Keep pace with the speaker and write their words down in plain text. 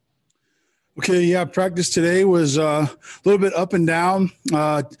Okay, yeah, practice today was a little bit up and down.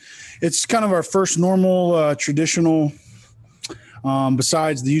 It's kind of our first normal traditional,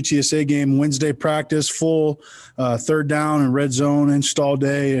 besides the UTSA game, Wednesday practice, full third down and red zone install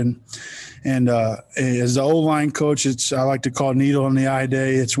day. And as the O-line coach, I like to call needle in the eye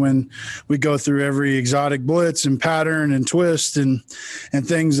day. It's when we go through every exotic blitz and pattern and twist and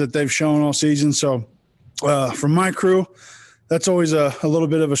things that they've shown all season. So from my crew, that's always a little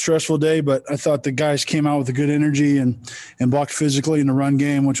bit of a stressful day, but I thought the guys came out with a good energy and blocked physically in the run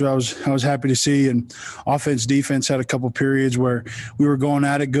game, which I was happy to see. And offense, defense had a couple periods where we were going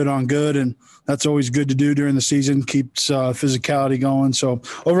at it good on good, and that's always good to do during the season. Keeps physicality going. So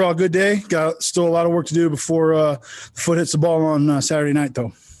overall, good day. Got still a lot of work to do before the foot hits the ball on Saturday night,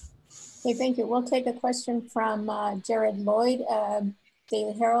 though. Okay, thank you. We'll take a question from Jared Lloyd,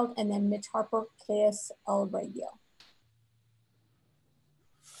 Daily Herald, and then Mitch Harper, KSL Radio.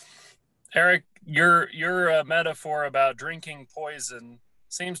 Eric, your metaphor about drinking poison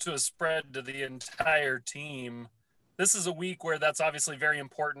seems to have spread to the entire team. This is a week where that's obviously very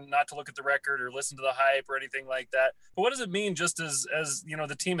important, not to look at the record or listen to the hype or anything like that. But what does it mean, just as you know,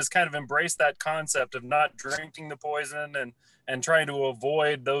 the team has kind of embraced that concept of not drinking the poison and trying to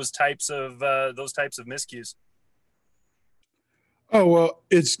avoid those types of miscues? Oh, well,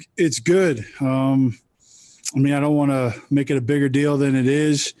 it's good. I mean, I don't want to make it a bigger deal than it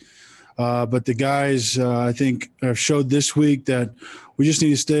is. But the guys, I think, have showed this week that we just need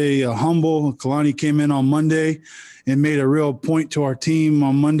to stay humble. Kalani came in on Monday and made a real point to our team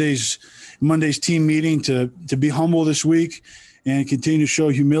on Monday's team meeting to be humble this week and continue to show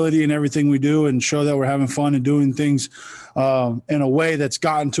humility in everything we do and show that we're having fun and doing things in a way that's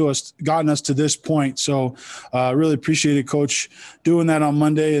gotten us to this point. So I really appreciated Coach doing that on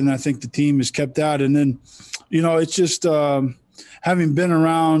Monday, and I think the team has kept that. And then, you know, it's just having been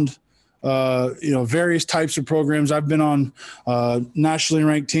around – various types of programs. I've been on nationally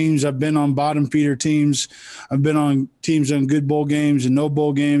ranked teams. I've been on bottom feeder teams. I've been on teams on good bowl games and no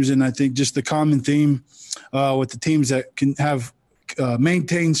bowl games. And I think just the common theme with the teams that can have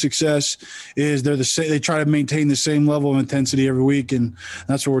maintained success is they try to maintain the same level of intensity every week. And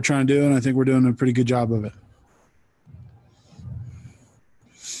that's what we're trying to do. And I think we're doing a pretty good job of it.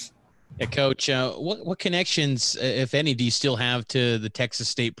 Yeah, Coach, what connections, if any, do you still have to the Texas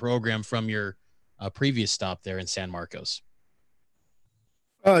State program from your previous stop there in San Marcos?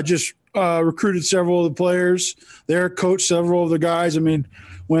 Just recruited several of the players there, coached several of the guys. I mean,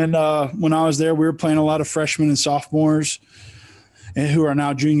 when I was there, we were playing a lot of freshmen and sophomores and who are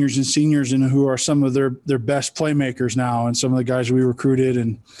now juniors and seniors and who are some of their best playmakers now. And some of the guys we recruited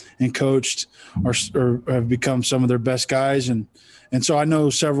and coached or have become some of their best guys. And so I know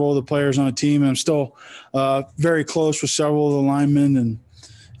several of the players on the team, and I'm still very close with several of the linemen.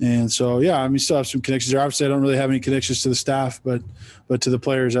 And so, yeah, I mean, still have some connections there. Obviously, I don't really have any connections to the staff, but to the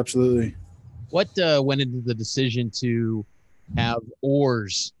players, absolutely. What went into the decision to have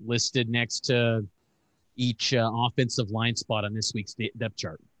oars listed next to each offensive line spot on this week's depth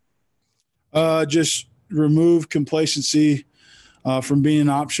chart? Just remove complacency from being an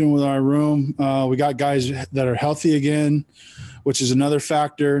option with our room. We got guys that are healthy again, which is another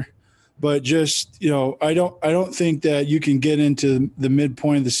factor. But just, you know, I don't think that you can get into the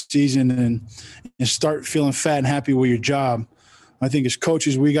midpoint of the season and start feeling fat and happy with your job. I think as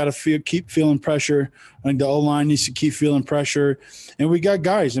coaches, we got to keep feeling pressure. I think the O-line needs to keep feeling pressure. And we got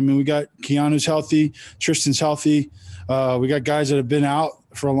guys. I mean, we got Keanu's healthy, Tristan's healthy. We got guys that have been out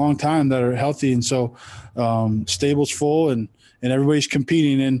for a long time that are healthy. And so stable's full and everybody's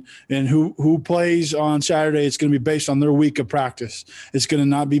competing. And who plays on Saturday, it's going to be based on their week of practice. It's going to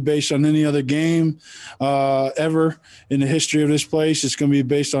not be based on any other game ever in the history of this place. It's going to be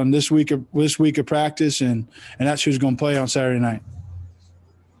based on this week of practice, and that's who's going to play on Saturday night.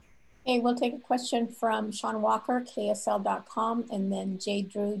 Okay, we'll take a question from Sean Walker, KSL.com, and then Jay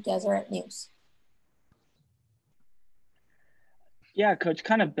Drew, Deseret News. Yeah, Coach,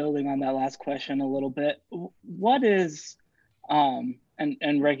 kind of building on that last question a little bit. What is and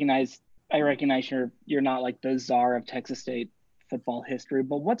I recognize you're not like the czar of Texas State football history,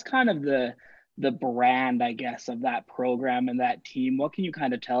 but what's kind of the brand, I guess, of that program and that team? What can you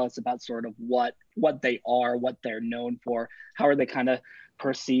kind of tell us about sort of what they are, what they're known for? How are they kind of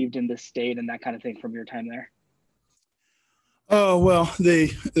perceived in the state and that kind of thing from your time there? Oh, well,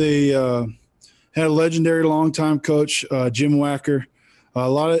 they had a legendary longtime coach, Jim Wacker,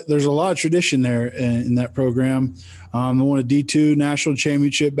 there's a lot of tradition there in that program. They won a D2 national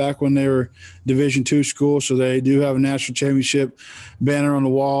championship back when they were Division II school, so they do have a national championship banner on the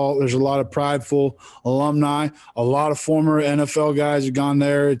wall. There's a lot of prideful alumni. A lot of former NFL guys have gone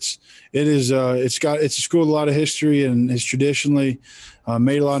there. It's a school with a lot of history, and it's traditionally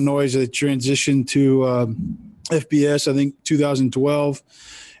made a lot of noise. They transitioned to FBS, I think 2012,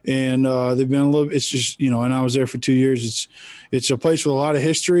 and they've been a little. It's just, and I was there for 2 years. It's a place with a lot of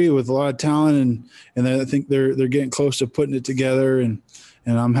history, with a lot of talent, and I think they're getting close to putting it together, and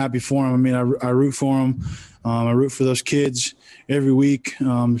I'm happy for them. I mean, I root for them. I root for those kids every week,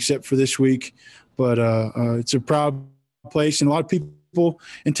 except for this week. But it's a proud place, and a lot of people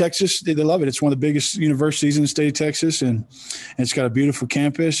in Texas, they love it. It's one of the biggest universities in the state of Texas, and it's got a beautiful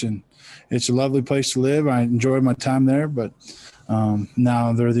campus, and it's a lovely place to live. I enjoyed my time there, but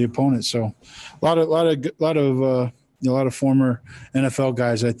now they're the opponents. So a lot of former NFL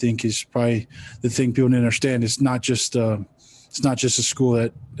guys, I think, is probably the thing people need to understand. It's not just a school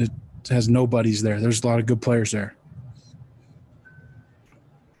that has nobodies there. There's a lot of good players there.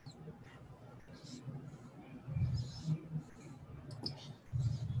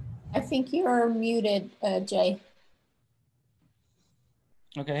 I think you're muted, Jay.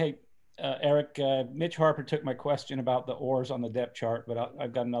 Okay. Hey, Eric, Mitch Harper took my question about the oars on the depth chart, but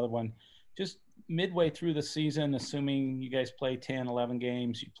I've got another one. Just midway through the season, assuming you guys play 10, 11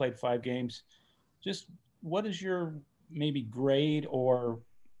 games, you played 5 games, just what is your maybe grade or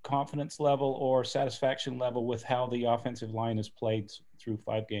confidence level or satisfaction level with how the offensive line has played through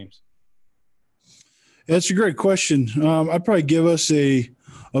 5 games? That's a great question. I'd probably give us a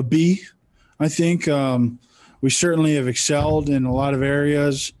B. I think we certainly have excelled in a lot of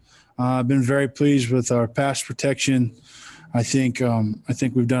areas. I've been very pleased with our pass protection. I think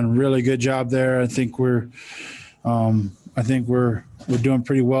we've done a really good job there. I think we're doing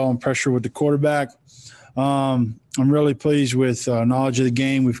pretty well in pressure with the quarterback. I'm really pleased with knowledge of the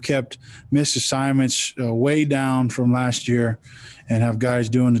game. We've kept missed assignments way down from last year, and have guys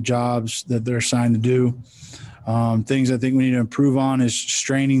doing the jobs that they're assigned to do. Things I think we need to improve on is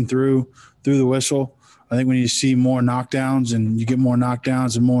straining through the whistle. I think we need to see more knockdowns, and you get more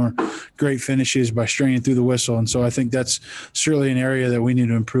knockdowns and more great finishes by straining through the whistle. And so I think that's certainly an area that we need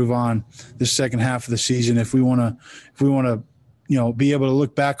to improve on this second half of the season. If we want to, be able to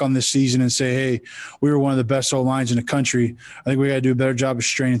look back on this season and say, hey, we were one of the best O-lines in the country, I think we got to do a better job of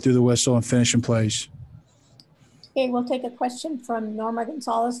straining through the whistle and finishing plays. Okay, we'll take a question from Norma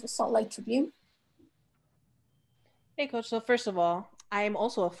Gonzalez, the Salt Lake Tribune. Hey, Coach. So first of all, I am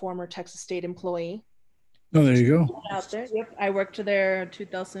also a former Texas State employee. Oh, there you go. Out there. Yep. I worked there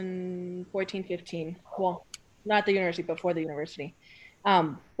 2014-15. Well, not at the university, but for the university.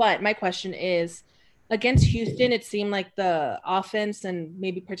 But my question is, against Houston, it seemed like the offense and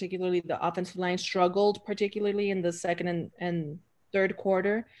maybe particularly the offensive line struggled, particularly in the second and third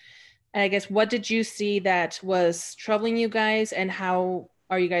quarter. And I guess, what did you see that was troubling you guys, and how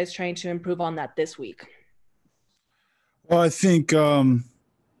are you guys trying to improve on that this week? Well, I think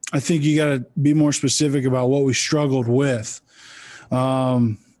you got to be more specific about what we struggled with,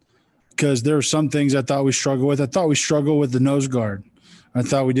 because there were some things I thought we struggled with. I thought we struggled with the nose guard. I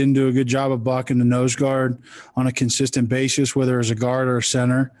thought we didn't do a good job of blocking the nose guard on a consistent basis, whether it was a guard or a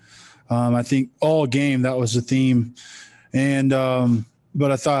center. I think all game that was the theme, and but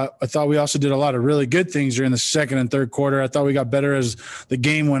I thought we also did a lot of really good things during the second and third quarter. I thought we got better as the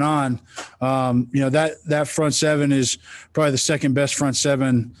game went on. That front seven is probably the second best front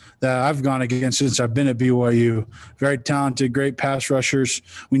seven that I've gone against since I've been at BYU. Very talented, great pass rushers.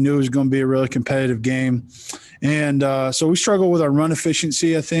 We knew it was going to be a really competitive game. And so we struggle with our run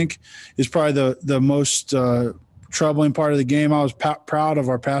efficiency, I think, is probably the most troubling part of the game. I was proud of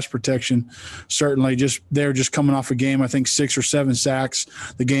our pass protection. Certainly, they're just coming off a game, I think 6 or 7 sacks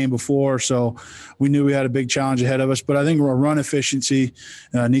the game before. So we knew we had a big challenge ahead of us. But I think our run efficiency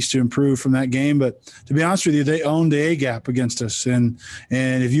needs to improve from that game. But to be honest with you, they owned the A-gap against us. And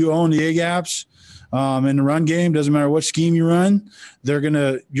if you own the A-gaps in the run game, doesn't matter what scheme you run, you're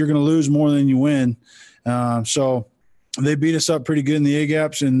gonna lose more than you win. So they beat us up pretty good in the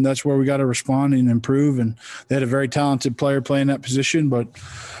A-gaps, and that's where we got to respond and improve. And they had a very talented player playing that position. But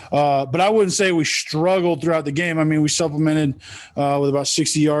I wouldn't say we struggled throughout the game. I mean, we supplemented with about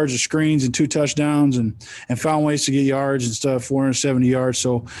 60 yards of screens and 2 touchdowns and found ways to get yards and stuff, 470 yards.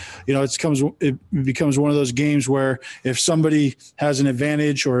 So, it becomes one of those games where if somebody has an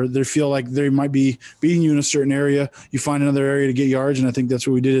advantage or they feel like they might be beating you in a certain area, you find another area to get yards. And I think that's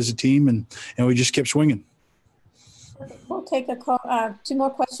what we did as a team, and we just kept swinging. We'll take 2 more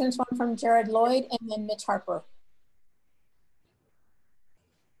questions, one from Jared Lloyd and then Mitch Harper.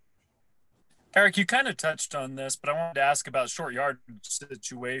 Eric, you kind of touched on this, but I wanted to ask about short yard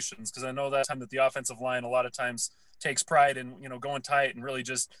situations because I know that time that the offensive line a lot of times takes pride in, going tight and really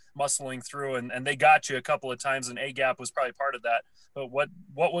just muscling through, and they got you a couple of times, and A-gap was probably part of that. But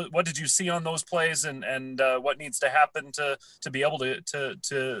what did you see on those plays, and what needs to happen to be able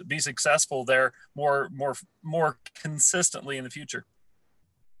to be successful there more consistently in the future?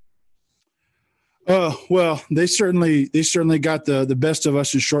 Well, they certainly got the best of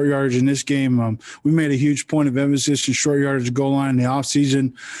us in short yardage in this game. We made a huge point of emphasis in short yardage goal line in the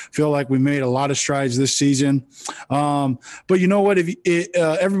offseason. Feel like we made a lot of strides this season. But you know what?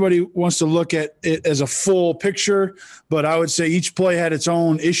 Everybody wants to look at it as a full picture, but I would say each play had its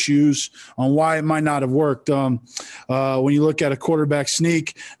own issues on why it might not have worked. When you look at a quarterback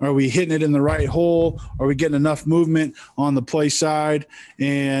sneak, are we hitting it in the right hole? Are we getting enough movement on the play side?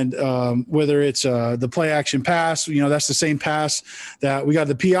 And whether it's the play action pass, that's the same pass that we got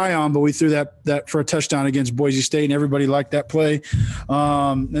the PI on, but we threw that for a touchdown against Boise State, and everybody liked that play.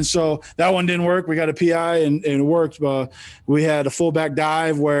 And so that one didn't work. We got a PI and it worked. We had a fullback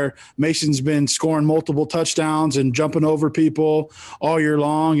dive where Mason's been scoring multiple touchdowns and jumping over people all year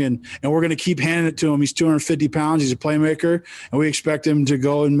long. And we're going to keep handing it to him. He's 250 pounds. He's a playmaker, and we expect him to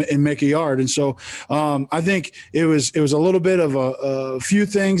go and make a yard. And so I think it was a little bit of a few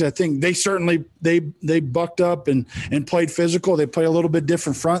things. I think they certainly they bucked up and played physical. They played a little bit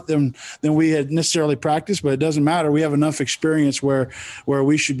different front than we had necessarily practiced, but it doesn't matter. We have enough experience where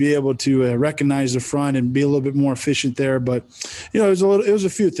we should be able to recognize the front and be a little bit more efficient there. But it was a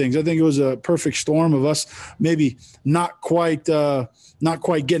few things. I think it was a perfect storm of us maybe not quite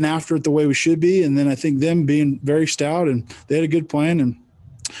getting after it the way we should be, and then I think them being very stout, and they had a good plan. And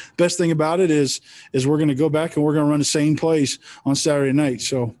best thing about it is we're going to go back and we're going to run the same plays on Saturday night.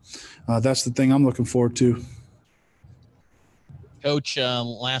 So that's the thing I'm looking forward to. Coach,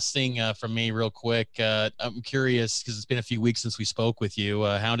 last thing from me real quick. I'm curious because it's been a few weeks since we spoke with you.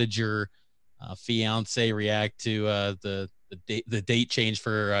 How did your fiance react to the date change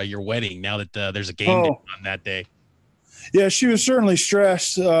for your wedding now that there's a game on that day? Yeah, she was certainly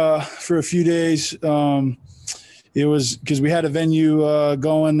stressed for a few days. It was because we had a venue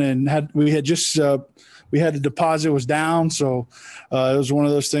going and we had the deposit was down. So it was one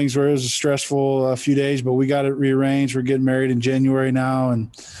of those things where it was a stressful few days, but we got it rearranged. We're getting married in January now.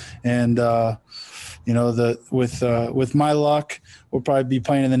 And with my luck, we'll probably be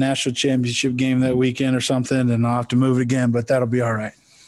playing in the national championship game that weekend or something, and I'll have to move it again, but that'll be all right.